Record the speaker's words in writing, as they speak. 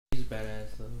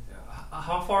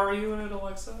How far are you in it,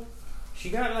 Alexa? She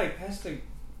got like past the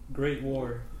Great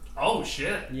War. Oh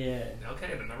shit. Yeah.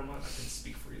 Okay, then never mind. I can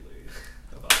speak freely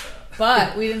about that.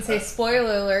 But we didn't say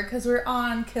spoiler alert because we're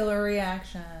on Killer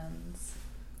Reactions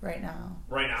right now.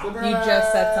 Right now? You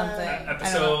just said something. I don't know.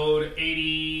 Episode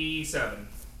 87.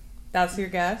 That's your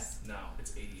guess? No,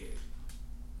 it's 88.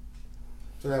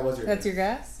 So that was your That's your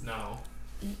guess? No.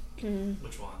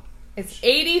 Which one? It's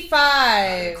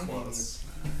 85. Close.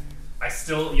 I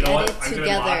still, you know what? I'm going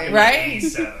to lock in Right?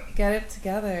 87. Get it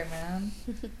together, man.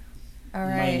 All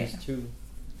right. -2.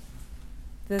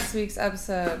 This week's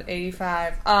episode,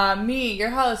 85. Me, your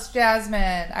host,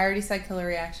 Jasmine. I already said Killer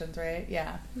Reactions, right?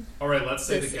 Yeah. All right, let's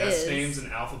say This the guest is- names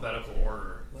in alphabetical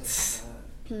order.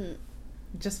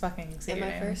 Just fucking say Am your I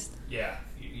name. first? Yeah.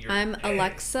 You're I'm A.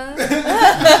 Alexa.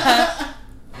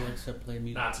 Alexa, play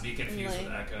music. Not to be confused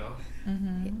with Echo.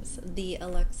 Mm-hmm. Yes, the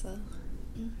Alexa.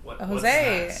 What's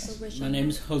Jose. next? My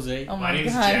name's Jose. Oh My my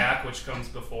name's God. Jack, which comes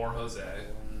before Jose.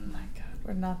 Oh my god,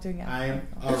 we're not doing it. I'm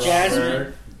a Jasmine.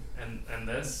 Robert. And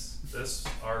this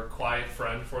our quiet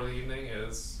friend for the evening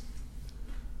is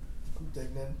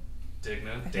Dignan.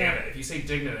 Dignan. Okay. Damn it! If you say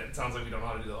Dignan, it sounds like we don't know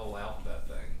how to do the whole alphabet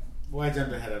thing. Well, I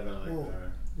jumped ahead of it like Cool.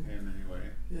 him anyway.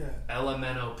 Yeah.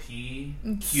 LMNOP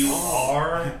Mm.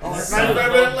 QR. Oh, that's My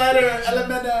favorite letter,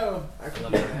 Elemento. I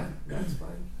can do that. That's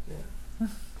fine. Yeah.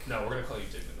 No, we're gonna call you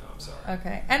Dignan now. I'm sorry.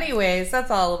 Okay. Anyways,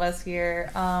 that's all of us here.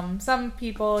 Some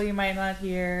people you might not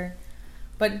hear,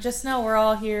 but just know we're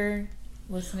all here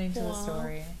listening to the Aw.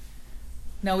 story.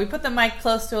 No, we put the mic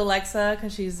close to Alexa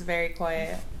because she's very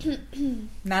quiet.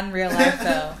 Not in real life,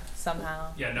 though,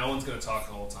 somehow. Yeah, no one's gonna talk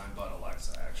the whole time but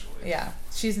Alexa. Actually. Yeah,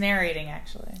 she's narrating,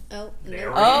 actually. Oh,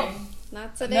 Narrating. no. Oh.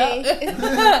 Not today.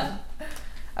 No.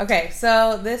 Okay,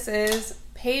 so this is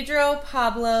Pedro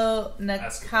Pablo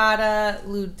Nakata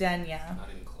Ludena. Not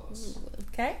even close.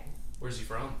 Okay? Where's he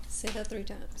from? Say that 3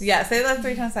 times. Yeah, say that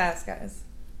 3 times fast, guys.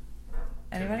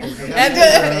 Anybody?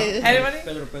 Okay. Anybody?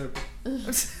 Pedro.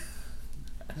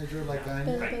 I drew like I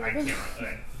can't.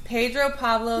 Okay. Pedro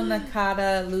Pablo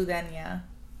Nakata Ludena.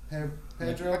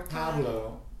 Pedro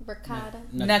Pablo Ricotta.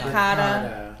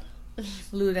 Nakata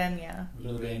Ludena.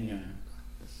 Ludena.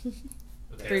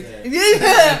 Okay.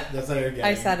 That's how you're getting.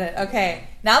 I said it. Okay.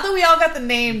 Now that we all got the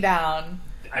name down,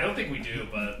 I don't think we do,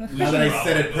 but we Now should that I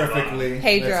said it probably move on. perfectly,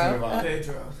 Pedro. let's move on.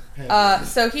 Pedro.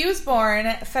 so he was born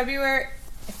February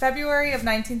of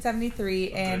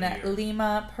 1973 in Good year.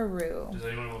 Lima, Peru. Does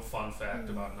anyone have a fun fact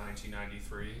about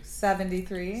 1993?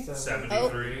 73.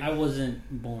 73? I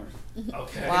wasn't born.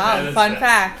 Okay. Wow, that is fun that.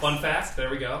 fact. Fun fact, there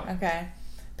we go. Okay.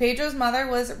 Pedro's mother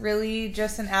was really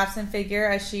just an absent figure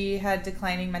as she had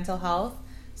declining mental health.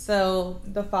 So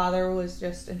the father was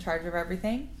just in charge of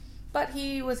everything. But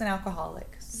he was an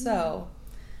alcoholic. So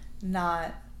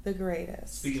not the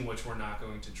greatest. Speaking of which, we're not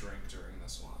going to drink during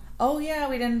this one. Oh yeah,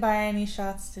 we didn't buy any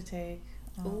shots to take.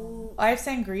 Ooh. I have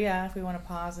sangria if we want to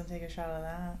pause and take a shot of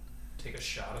that. Take a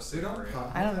shot of We don't sangria.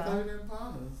 pause. I don't know. thought we didn't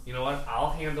pause. You know what?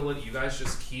 I'll handle it. You guys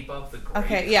just keep up the great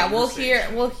Okay, yeah, we'll hear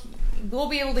conversation. we'll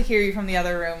be able to hear you from the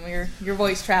other room. Your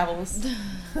voice travels.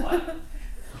 What?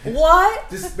 What?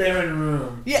 This barren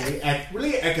room Yeah.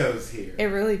 really echoes here. It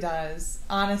really does.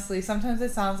 Honestly, sometimes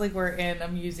it sounds like we're in a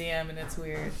museum and it's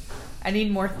weird. I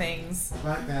need more things.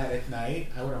 Like that at night.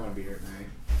 I wouldn't want to be here at night.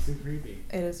 It's too creepy.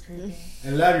 It is creepy. I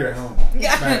love your home.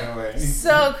 Yeah. By the way.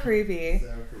 So creepy. So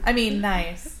creepy. I mean,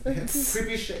 nice.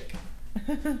 Creepy chic.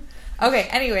 Okay,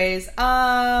 anyways,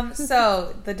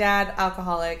 so the dad,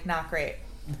 alcoholic, not great.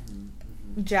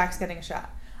 Jack's getting a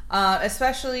shot.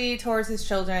 Especially towards his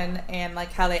children and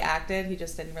like how they acted. He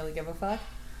just didn't really give a fuck.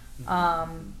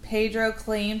 Pedro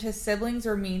claimed his siblings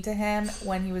were mean to him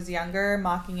when he was younger,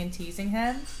 mocking and teasing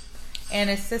him. And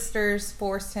his sisters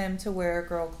forced him to wear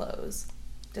girl clothes,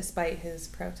 despite his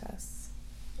protests.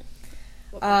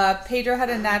 Pedro had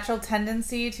a natural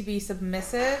tendency to be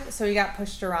submissive, so he got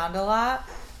pushed around a lot.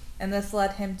 And this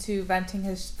led him to venting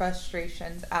his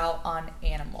frustrations out on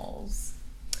animals.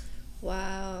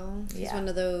 Wow. He's Yeah. one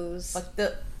of those. Fucked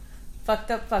up.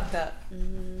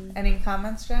 Mm-hmm. Any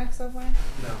comments, Jack, so far?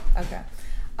 No. Okay.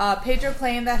 Pedro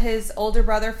claimed that his older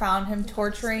brother found him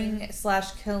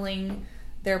torturing/killing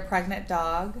their pregnant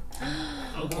dog.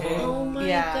 Okay. Oh my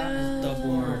Yeah.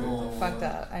 god. Fucked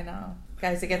up. I know.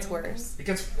 Guys, it gets worse. It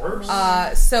gets worse.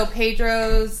 So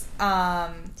Pedro's,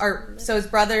 so his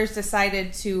brothers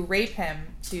decided to rape him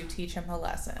to teach him a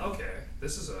lesson. Okay.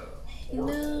 This is a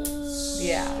horrible story.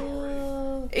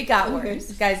 Yeah. It got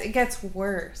worse. Guys, it gets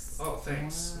worse. Oh,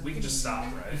 thanks. We can just stop,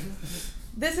 right?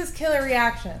 This is killer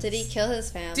reactions. Did he kill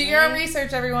his family? Do your own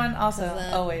research, everyone. Also, 'Cause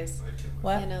then- always.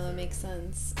 What? You know, it makes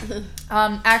sense.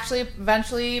 Actually,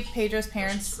 eventually, Pedro's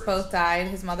parents both died.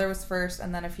 His mother was first,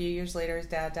 and then a few years later, his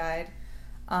dad died.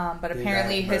 But They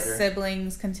apparently, died of his murder.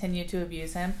 siblings continued to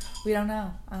abuse him. We don't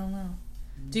know. I don't know.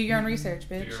 Do your own research,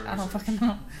 bitch. your own I don't research. fucking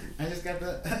know. I just got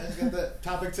the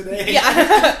topic today.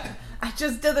 Yeah, I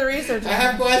just did the research. I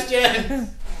have questions.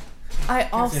 I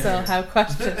also Continue. have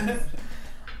questions.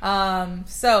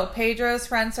 So Pedro's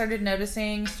friends started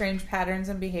noticing strange patterns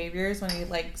and behaviors when he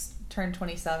turned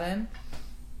 27.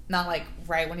 Not like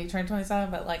right when he turned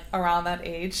 27, but like around that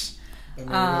age. I mean,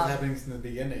 it was happening since the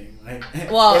beginning. Like,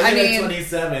 Well, wasn't I it mean-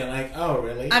 27. Like, oh,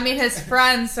 really? I mean, his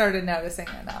friends started noticing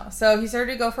it now. So he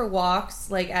started to go for walks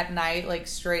like at night, like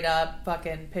straight up,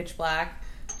 fucking pitch black.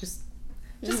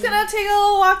 Just gonna take a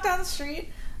little walk down the street.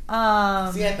 See,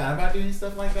 I thought about doing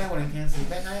stuff like that when I can't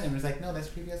sleep at night, and it's like, no, that's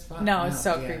creepy as fuck. No, it's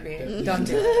so yeah, creepy. Don't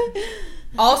do it.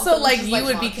 Also, like Just, you like,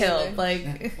 would be walking killed. there.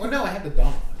 Like, Well, no, I had the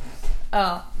dog,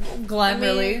 oh, Glenn, I mean-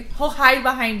 really? He'll hide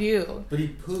behind you. but he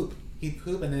pooped. He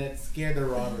pooped, and then it scared the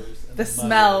robbers. And The muggers.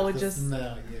 smell would The just-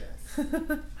 smell,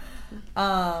 yes.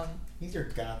 He's your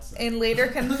godson. In later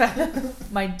confession,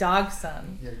 my dog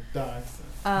son. Your dogson.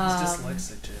 He's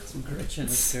dyslexic, Jasmine. Gretchen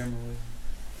was scared away.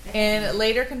 In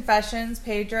later confessions,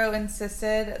 Pedro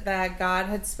insisted that God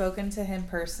had spoken to him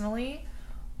personally,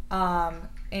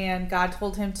 and God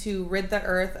told him to rid the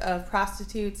earth of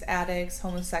prostitutes, addicts,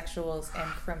 homosexuals, and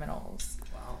criminals.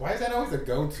 Why is that always a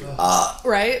go-to?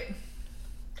 Right?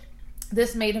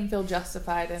 This made him feel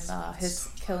justified in his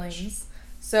killings.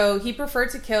 So he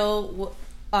preferred to kill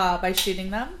by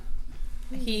shooting them.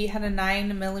 He had a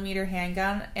 9mm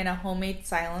handgun and a homemade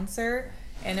silencer,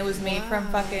 and it was made from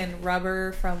fucking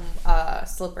rubber from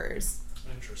slippers.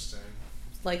 Interesting.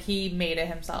 Like he made it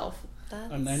himself.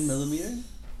 That's... A 9mm?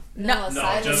 No, No,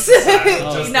 silence. just the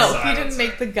just no, the he didn't silencer.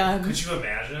 make the gun. Could you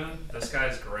imagine? This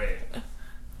guy's great.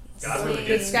 God really Sweet.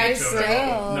 did This speak guy's to still,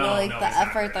 him. No, like, no, the he's not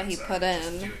effort great. that he Sorry, put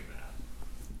just in. doing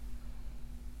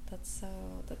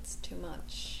that. That's too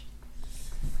much.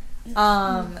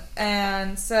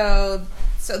 And so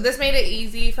this made it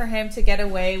easy for him to get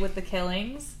away with the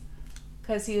killings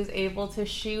because he was able to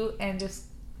shoot and just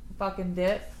fucking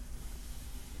dip.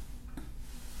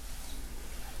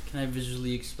 Can I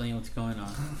visually explain what's going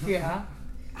on? Yeah.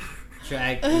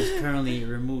 Jack is currently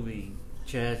removing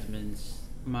Jasmine's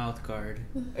mouth guard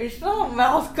It's not a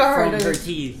mouth guard. from her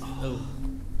teeth. Oh,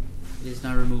 it is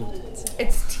not removed.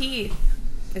 It's teeth.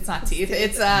 It's not teeth.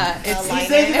 It's Aligner. it's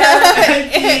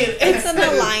an I just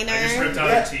aligner. ripped out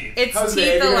Yeah. her teeth. it's Jose, teeth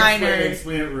if you're gonna aligners.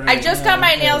 explain it right I just got now,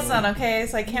 my okay. nails done, okay?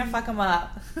 So I can't fuck them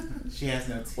up. She has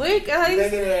no teeth. Wait, guys. Look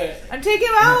at it. I'm taking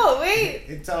them out. Wait.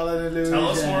 It's all an illusion. Tell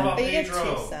us more about But you get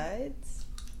Pedro. two sides.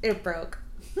 It broke.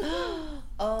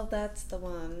 Oh, that's the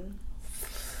one.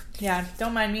 Yeah,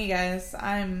 don't mind me, guys.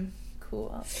 I'm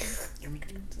cool.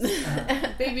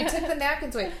 Baby, took the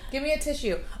napkins away. Give me a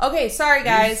tissue. Okay, sorry,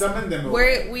 guys. summoned them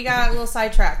away. We got a little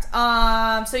sidetracked.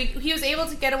 So he was able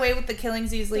to get away with the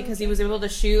killings easily because he was able to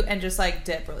shoot and just like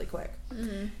dip really quick.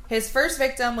 His first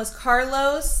victim was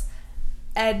Carlos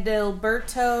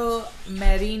Edilberto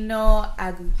Merino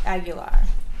Aguilar.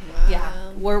 Wow.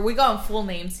 Yeah, we going full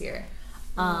names here.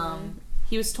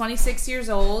 He was 26 years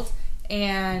old,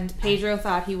 and Pedro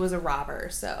thought he was a robber,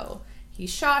 so he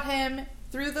shot him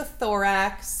through the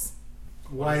thorax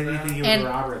Why did you think he was And- a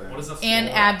robber then? What is a and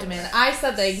thorax? abdomen. I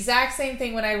said the exact same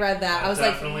thing when I read that. I was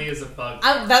like, definitely is a bug.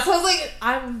 that's what I was like.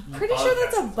 I'm pretty Bug sure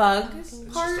that's a has- bug It's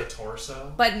part, just a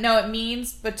torso. but no, it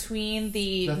means between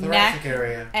the The thoracic neck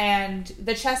area. and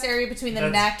the chest area between the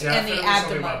That's neck and the definitely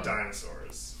something about abdomen.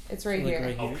 dinosaurs. It's right Like here.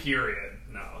 right Oh, here? period.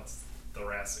 No, it's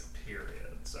thoracic. Period.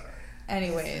 Sorry.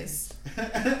 Anyways,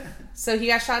 so he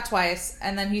got shot twice,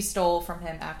 and then he stole from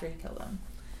him after he killed him.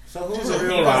 So who's So the he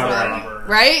real was the robber? robber.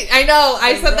 Right? I know.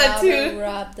 I said that too.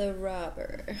 Rob the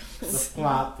robber. The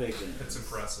plot thickens. It's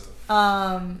impressive.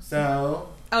 So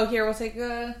Oh, here we'll take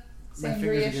a my fingers are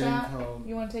sangria getting shot. cold.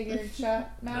 You want to take your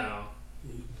shot, Matt? No.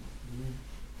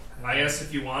 I asked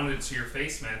if you wanted it to your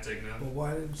face, Matt Well, Dignan.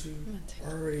 why didn't you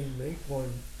already make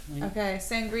one? Okay,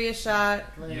 sangria shot.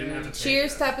 You didn't have to take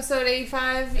Cheers it. to episode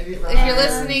 85. 85. If you're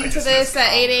listening I to just this missed at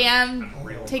all 8 of it. a.m., I'm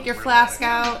real- take your real flask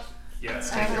bad. out.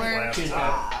 Yes, take your Edward. flask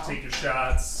out. Take your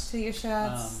shots. Take your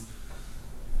shots.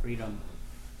 Freedom.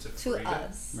 To freedom.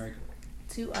 us. Murder.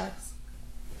 To us.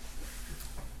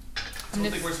 I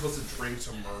don't think we're supposed to drink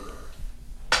to murder.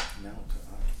 No,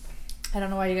 I don't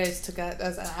know why you guys took that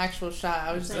as an actual shot.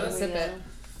 I was just going to sip it.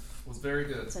 It was very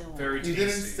good. Same one. Very you tasty.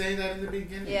 didn't say that in the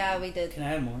beginning. Yeah, we did. Can I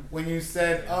have more? When you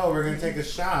said, "Oh, we're gonna take a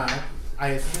shot," I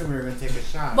assumed we were gonna take a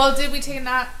shot. Well, did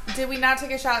we not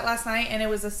take a shot last night and it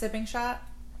was a sipping shot?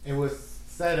 It was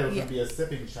said it was Yeah. gonna be a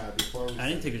sipping shot before we. I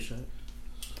didn't take a shot.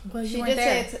 Well, She you did weren't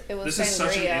there. say it was This sangria. is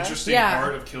such an interesting Yeah.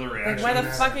 part of Killer Like, Reaction. why the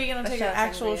Action. fuck are you gonna A take shot an of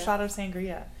actual sangria. shot of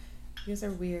sangria? You guys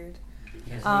are weird.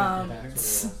 Yes, Um,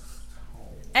 that's what it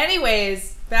was.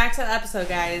 Anyways, back to the episode,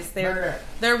 guys. Murder.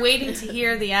 They're waiting to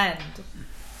hear the end.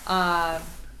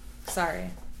 Sorry.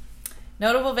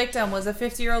 Notable victim was a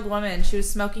 50-year-old woman. She was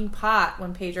smoking pot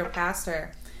when Pedro passed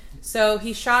her. So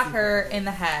he shot her in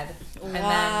the head and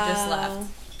then just left.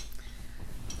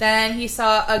 Then he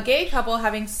saw a gay couple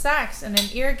having sex in an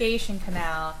irrigation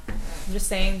canal. I'm just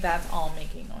saying that's all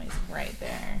making noise right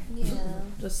there. Yeah.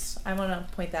 I'm going to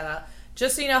point that out.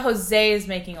 Just so you know, Jose is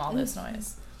making all this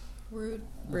noise. Rude.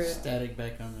 Rude. Static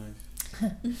background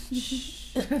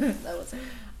noise. That was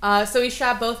it. So he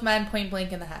shot both men point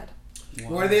blank in the head. Wow.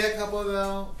 Were they a couple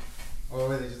though, or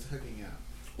were they just hooking out?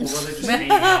 Or were they just hanging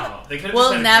out? They could have We'll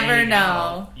just been never hanging know.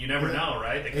 out. You never know,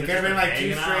 right? They It could could have been like two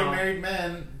hanging straight out. married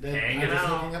men that Hanging are just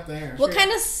out. hooking up there. What Sure.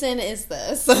 kind of sin is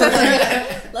this? I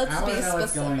Let's wanna be know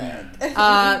what's going specific.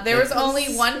 on. There was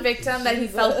only one victim that he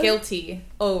felt Jesus. guilty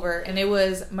over, and it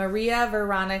was Maria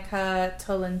Veronica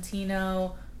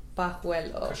Tolentino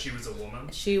Bajuelo. 'Cause she was a woman.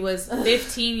 She was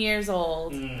 15 years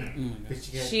old. Mm. Oh my God. But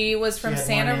She was from had more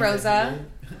Santa names than Rosa.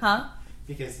 he did? Huh?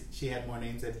 Because she had more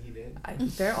names than he did.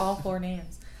 They're all 4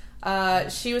 names.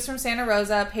 She was from Santa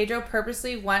Rosa. Pedro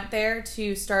purposely went there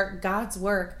to start God's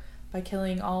work by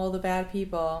killing all the bad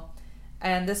people.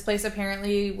 And this place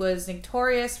apparently was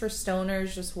notorious for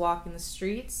stoners just walking the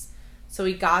streets. So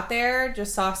he got there,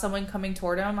 just saw someone coming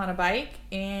toward him on a bike,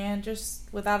 and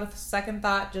just without a second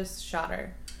thought, just shot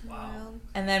her. Wow.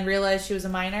 And then realized she was a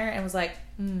minor and was like,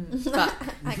 fuck.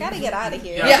 I gotta get out of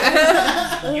here.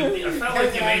 Yeah. I felt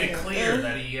like you made it clear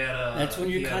that he had a. That's when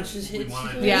your he had- conscience we hits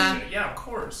wanted you. to Yeah. do shit. Yeah, of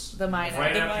course. The minor.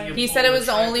 Right after you He pull said it was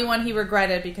the trigger. only one he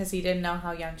regretted because he didn't know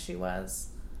how young she was.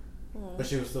 But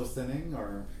she was still sinning,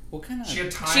 or What kind of? She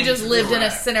had time. She just to lived in a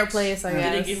correct. sinner place, I Did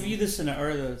guess. they give you this in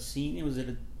the scene? Was it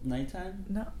at nighttime?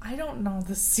 No, I don't know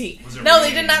the scene. Was it No, they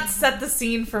raining? did not set the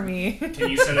scene for me. Can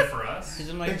you set it for us? 'Cause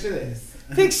I'm like, picture this.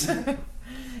 Picture.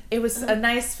 It was a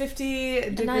nice 50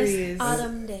 A degrees. nice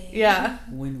autumn day. Yeah.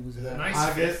 when was that? Nice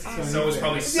August 50. So it was 26th.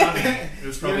 probably sunny. It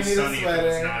was probably You don't need a sunny if it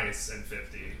was sweater. nice and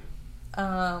 50.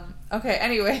 Okay,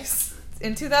 anyways.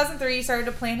 In 2003, he started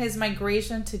to plan his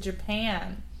migration to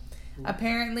Japan.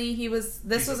 Apparently, this He's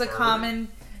was a a bird. common...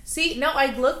 See, no,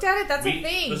 I looked at it. That's a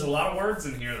thing. There's a lot of words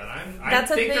in here that I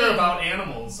That's a think they're thing. about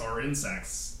animals or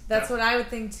insects. That's what I would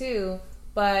think, too.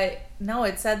 But, no,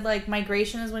 it said, like,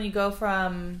 migration is when you go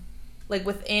from, like,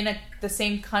 within the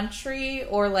same country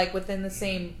or, like, within the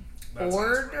same That sounds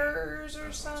borders or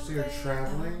That sounds So you're something.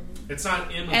 traveling. It's not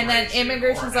immigration. And then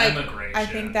immigration's or like, emigration. I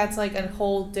think that's like a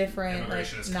whole different, like,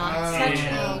 Immigration is not coming in,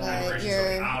 sexual. Okay, migration's you're-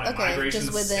 going out, and okay, migration's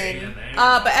just within. staying in there.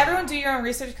 But everyone do your own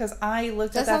research because I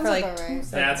looked at that That for sounds like about 2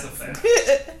 right. That's a seconds.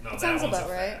 fact. No, that Sounds one's about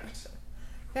a right. fact.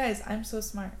 Guys, I'm so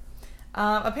smart.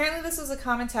 Apparently, this was a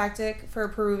common tactic for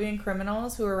Peruvian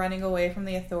criminals who were running away from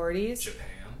the authorities Japan.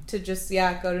 to just,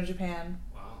 go to Japan.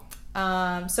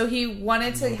 Wow. So he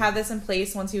wanted to have this in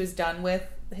place once he was done with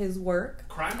his work.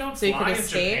 Crime don't So you fly could in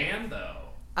escape? Japan,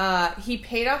 though. He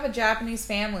paid off a Japanese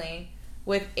family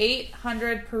with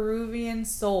 800 Peruvian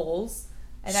souls.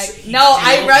 And I He no,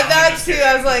 I killed- read I'm that just too. kidding.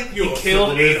 I was like, He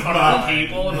killed It's 800 fine.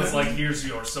 people and was like, "Here's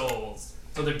your souls."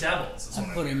 So they're devils. Is I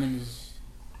what put I him mean. in his.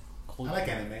 I like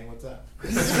anime. What's up?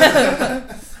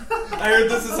 I heard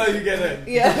this is how you get it.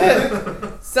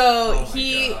 yeah. So Oh my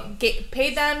he God.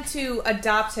 paid them to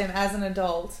adopt him as an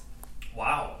adult.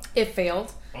 Wow. It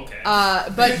failed. Okay.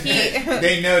 But he,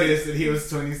 They noticed that he was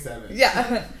 27.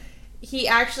 yeah, he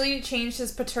actually changed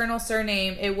his paternal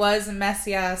surname. It was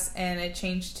Messias, and it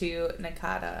changed to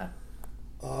Nakata,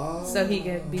 Oh. so he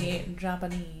could be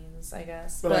Japanese, I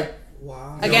guess. But But like,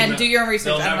 Wow. again, They'll do your own research.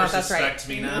 They'll I don't know never if that's right. suspect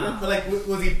me now. but like,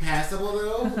 was he passable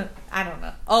though? I don't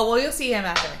know. Oh well, you'll see him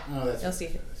after. Oh, that's You'll right. see.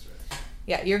 That's right.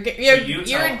 Yeah, you're you you're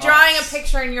tell drawing us. a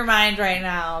picture in your mind right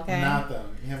now. Okay. Not them.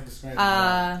 You have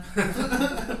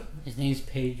described. His name's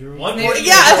Pedro. What more? do you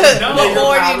Yeah, know? what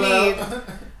more do you Pablo. need?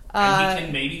 And he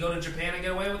can maybe go to Japan and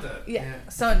get away with it. Yeah. Yeah.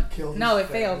 So Killed no, his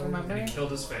it failed. family. Remember? He killed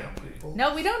his family.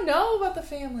 No, we don't know about the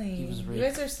family. He was You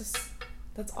raped. guys are.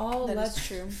 That's all. That That's is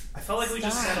true. I felt like we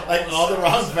just Stop. said Like all the stuff.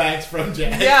 wrong facts from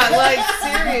Jack. Yeah, like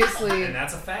seriously. And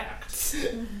that's a fact.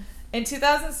 In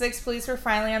 2006, police were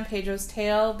finally on Pedro's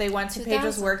tail. They went to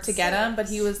Pedro's work to get him, but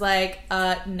he was like,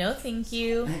 "No, thank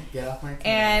you." Get off my.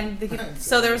 And table.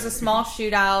 so there was a small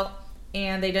shootout,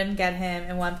 and they didn't get him.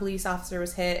 And one police officer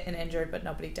was hit and injured, but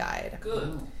nobody died.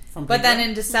 Good. From But then Pedro?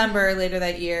 in December later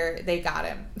that year, they got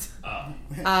him. Oh.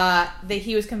 That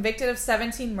he was convicted of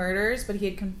 17 murders, but he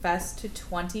had confessed to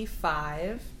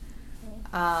 25.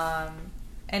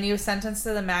 And he was sentenced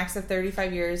to the max of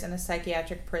 35 years in a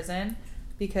psychiatric prison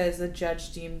because the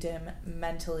judge deemed him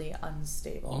mentally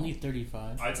unstable. Only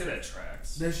 35. I'd say that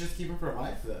tracks. They should keep him for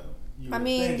life, though. You I would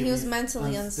mean, think he if was he's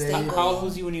mentally unstable. unstable. How old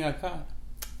was he when he got caught?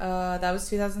 That was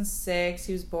 2006.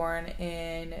 He was born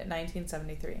in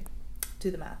 1973.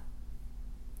 Do the math.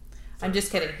 I'm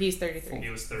just kidding. He's 33. He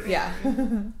was 30. Yeah.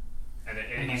 And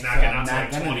he's not getting out to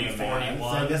like not gonna be 2041. So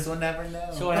I guess we'll never know.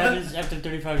 So what happens after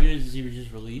 35 years? Is he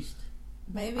just released?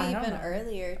 Maybe I don't even know.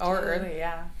 earlier. Or too. earlier,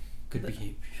 yeah. Good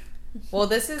behavior. Well,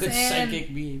 this is Good in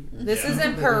psychic behavior. this is Yeah.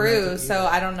 in Peru, so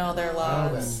I don't know their Oh,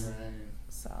 laws. that's right.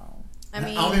 So I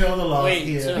mean, I only know the laws Wait,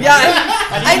 here. so- yeah,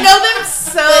 I know them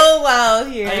so well How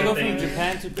you here. go from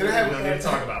Japan to Did I Peru? have, We don't need to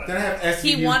talk about it. Did I have SUV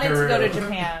He wanted to Peru? go to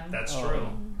Japan That's Oh. true.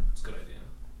 It's a good idea.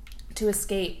 to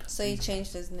escape. so he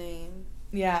changed his name.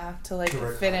 Yeah, to like To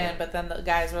fit recover. in, but then the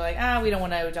guys were like, we don't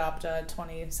want to adopt a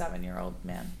 27-year-old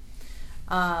man.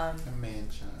 A man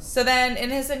child. So then in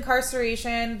his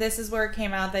incarceration, this is where it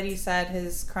came out that he said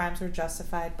his crimes were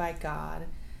justified by God,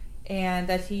 and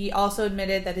that he also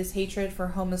admitted that his hatred for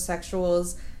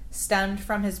homosexuals stemmed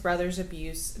from his brother's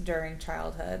abuse during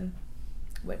childhood,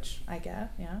 which I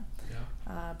get, yeah.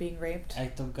 Being raped.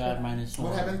 Act of God minus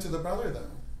What one. happened to the brother, though?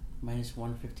 Minus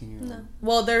 1 15-year-old. No.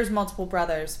 Well, there's multiple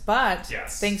brothers, but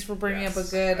Yes. thanks for bringing Yes. up a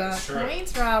good That's true. point,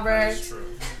 That Robert. is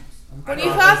true. When I you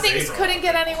thought thought it was things Abram. couldn't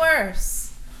get any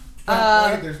worse.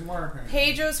 Wait, there's more. apparently.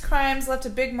 Pedro's crimes left a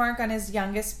big mark on his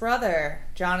youngest brother,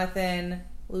 Jonathan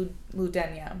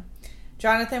Ludenia.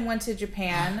 Jonathan went to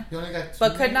Japan, He only got 2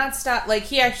 but could not stop. Like,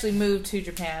 he actually moved to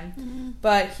Japan,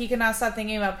 but he could not stop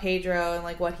thinking about Pedro and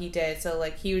like what he did. So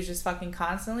like he was just fucking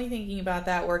constantly thinking about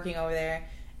that, working over there.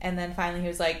 And then finally he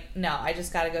was like, "No, I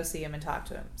just got to go see him and talk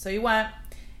to him." So he went,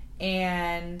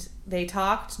 and they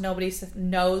talked. Nobody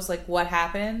knows like what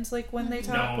happened, like when they No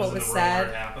talked, one what was was in the room where it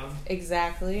said happened.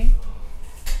 exactly.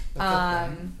 That's a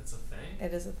thing. That's a thing.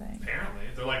 It is a thing. Apparently,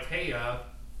 they're like, "Hey,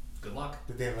 good luck."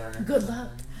 Did they learn? Good luck.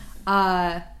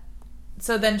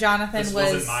 So then Jonathan This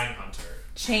was wasn't Mindhunter.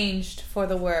 changed for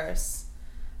the worse.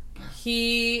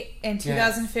 He, in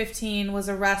 2015, was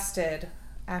arrested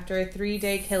after a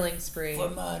 3-day killing spree. For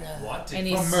murder. What did And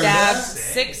he For murder? stabbed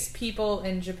say? 6 people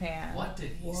in Japan. What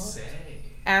did he say?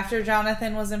 After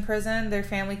Jonathan was in prison, their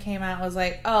family came out and was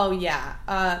like, "Oh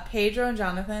yeah, Pedro and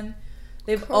Jonathan,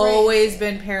 they've Crazy. always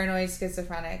been paranoid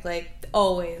schizophrenic. Like,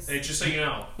 always. Hey, just so you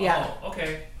know. Yeah. Oh,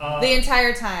 okay. The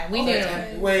entire time. We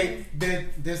Okay. knew. Wait,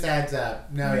 this adds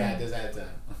up. No, yeah, this adds up.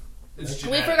 It's We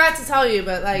genetic. forgot to tell you,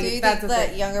 but like Do you that's think the that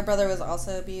thing. younger brother was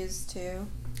also abused too?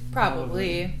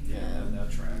 Probably. Yeah, that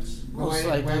tracks. Most Why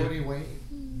likely. would he wait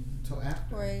till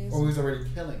after? Or he's- Or he's already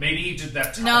killing? Maybe he did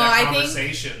that. No, that I think-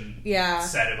 conversation Yeah.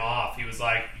 set him off. He was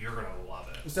like, "You're gonna love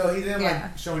it." So he didn't Yeah.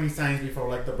 like show any signs before,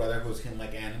 like the brother who was killing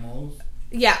like animals.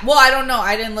 Yeah, well, I don't know.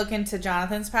 I didn't look into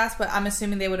Jonathan's past, but I'm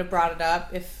assuming they would have brought it up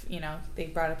if, they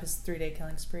brought up his 3-day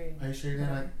killing spree. Are you sure you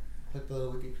didn't like click the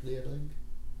Wikipedia link?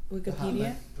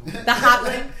 Wikipedia? The, The hot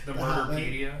link? the The hot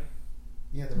Murderpedia.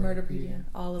 Yeah, the Murderpedia.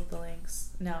 All of the links.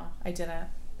 No, I didn't.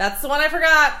 That's the one I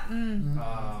forgot.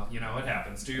 It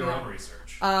happens. Do your Yeah. own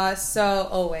research. So,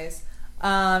 always.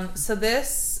 So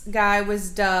this guy was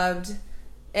dubbed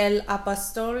El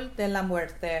Apóstol de la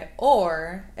Muerte,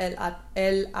 or El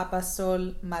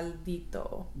Apóstol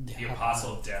Maldito. The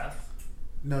Apostle of Death.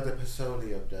 No, the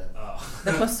Pasoli of death. Oh,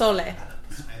 The Pozole.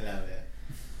 I love it.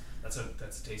 that's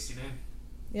a tasty name.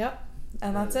 Yep.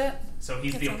 And that's it. So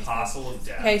he's That the sounds Apostle of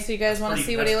Death. Okay, so you guys That's wanna pretty-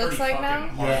 see what he that's looks pretty like now?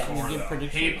 fucking Yeah. hardcore, Can you give though.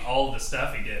 predictions? Hate all the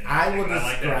stuff he did. I would but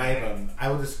like that describe name. him. I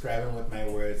would describe him with my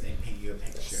words and paint you a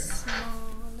picture. Small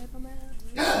little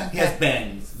man. He has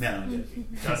bangs. No, I'm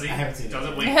joking. Does he? I haven't seen it.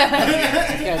 Doesn't wait.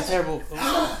 Yeah, terrible.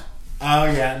 Oh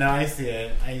yeah, no, I see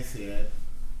it. I see it.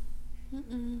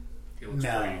 He looks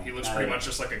No, pretty. He looks not pretty at much all.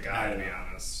 just like a guy, Not to be at all.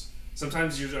 honest.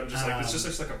 Sometimes I'm just like this just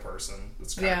looks like a person.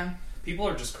 It's kind Yeah. of, people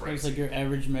are just Looks crazy. like your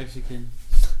average Mexican.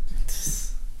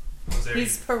 Was there-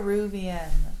 He's Peruvian.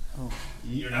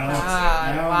 You're Oh, not. oh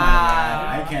God, my wow.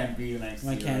 God. I can't be next Am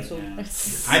I to you canceled? right now.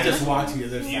 I just walked to the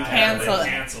other You side. have Cancel been it.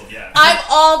 canceled. Yeah. I'm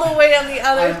all the way on the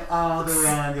other. I'm all the way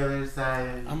on the other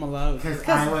side. I'm allowed. Because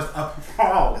I was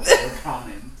appalled with the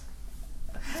comment.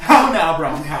 How now,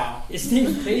 Bronco? His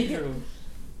name's Pedro.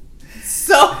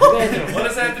 So Pedro. What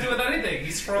does that have to do with anything?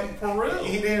 He's from Peru.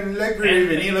 He didn't look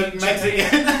Peruvian, he looked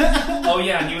Mexican. Oh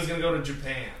yeah, and he was gonna go to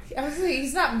Japan. I was like,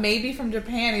 he's not maybe from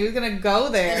Japan. He was gonna go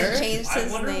And there. he changed I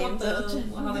his wonder name what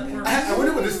how that works. I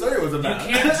wonder what the story was You about.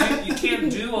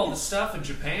 can't do all the stuff in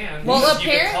Japan. Well, you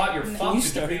get caught, you're apparent- fucked You in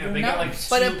started Japan. They No, get like 2%.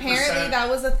 but apparently that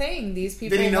was a thing. These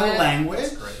people Did he know went- language?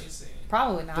 That's crazy.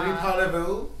 Probably Did he not.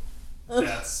 parlez-vous?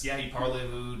 That's he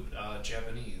parlez-vous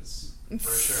Japanese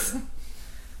for sure.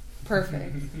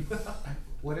 Perfect.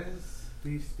 What is? Do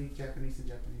you speak Japanese in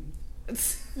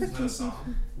Japanese? Isn't that a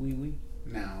song? Oui.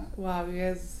 No. Wow, you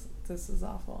guys, this is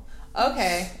awful.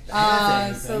 Okay,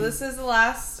 That's so anything. this is the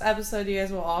last episode you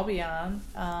guys will all be on.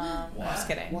 Just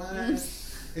kidding. What?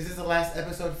 Is this the last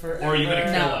episode for? Or are you gonna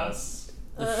kill No. us?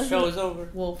 The show is over.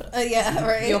 We'll Yeah,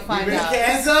 right. you'll find We've been out.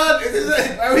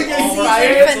 canceled. Are we getting Oh, we're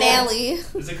fired? canceled. Finale.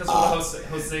 Is it because of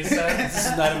what Jose said? This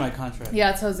is not in my contract.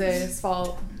 Yeah, it's Jose's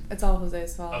fault. It's all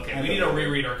Jose's fault. Okay, we need to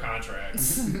reread our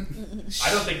contracts.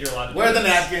 I don't think you're allowed to. Where are do the this.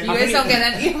 napkins? You guys don't get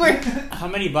any. How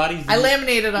many bodies? I did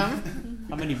laminated them.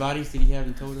 How many bodies did he have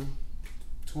in total?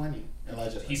 20.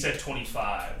 Allegedly. He said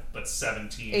 25, but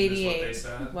 17 is what 88. they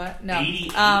said. What? No.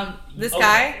 88. This Okay.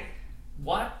 guy,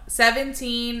 What?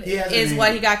 17 He has a is name.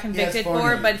 what he got He convicted has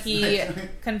 4 for, but names. he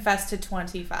confessed to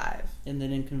 25. And they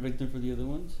didn't convict him for the other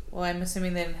ones? Well, I'm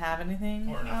assuming they didn't have anything.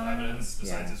 Or enough evidence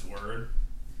besides yeah. his word.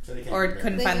 So they can't Or convict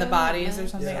couldn't him. find the They don't bodies know. or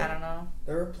something. Yeah. I don't know.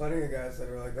 There were plenty of guys that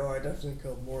were like, "Oh, I definitely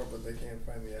killed more," but they can't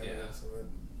find the evidence of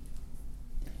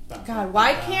it. God,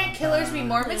 why can't killers be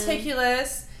more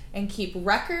meticulous and keep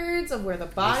records of where the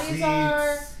bodies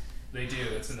are? They do.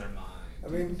 It's in their mind. I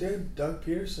mean, dude, Doug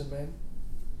Peterson, man,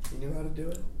 he knew how to do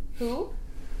it. Who?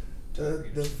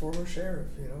 The former sheriff,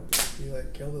 you know, he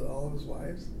like killed all of his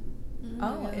wives.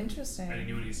 Oh, And he interesting.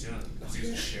 knew what he's doing because he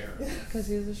was a sheriff. Because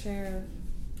he was a sheriff.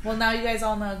 Well, now you guys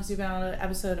all know because you've been on an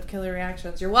episode of Killer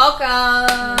Reactions. You're welcome.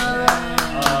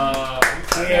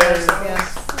 Cheers.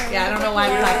 Yes. Yeah, I don't know why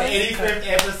I'm clapping. 85th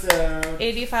episode.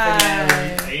 85.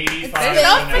 85. There's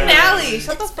no finale.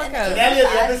 Shut the fuck up. Finale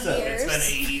of the episode. It's been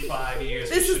 85 years.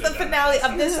 This We is the should've done finale this.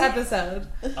 of this episode.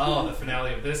 Oh, the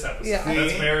finale of this episode. Yeah.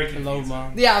 That's very Hello, confusing.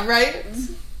 Mom. Yeah, right?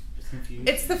 Just confused.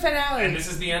 It's the finale. And this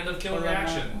is the end of Killer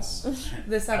Reactions.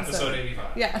 This Episode episode.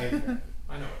 85. Yeah.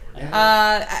 I know what we're doing.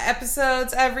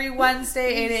 Episodes every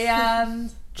Wednesday, 8 a.m.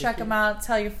 Check them out.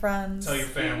 Tell your friends. Tell your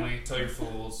family. Tell your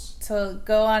fools. So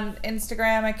go on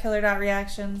Instagram at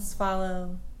killer.reactions.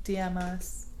 Follow. DM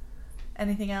us.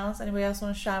 Anything else? Anybody else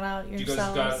want to shout out Do you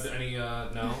yourselves? guys got any,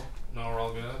 no? No, we're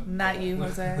all good? Not you,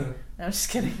 Jose. No, I'm just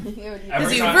kidding. He already, Every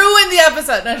Because you time- ruined the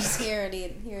episode. No, just he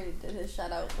already did his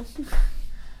shout out.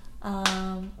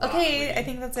 okay, I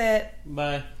think that's it.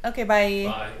 Bye. Okay, bye.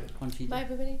 Bye. Conchita. Bye,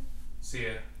 everybody. See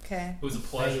ya. Okay. It was a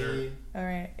pleasure. All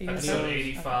right. Are you Episode gonna-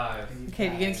 85. Okay,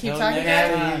 you gonna keep Till talking?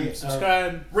 next Guys? time.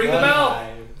 Subscribe. Ring the bell.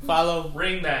 Follow.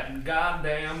 Ring that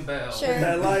goddamn bell. Sure.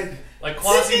 That like. Like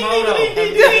Quasimodo. Have a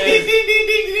good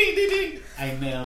day. I nailed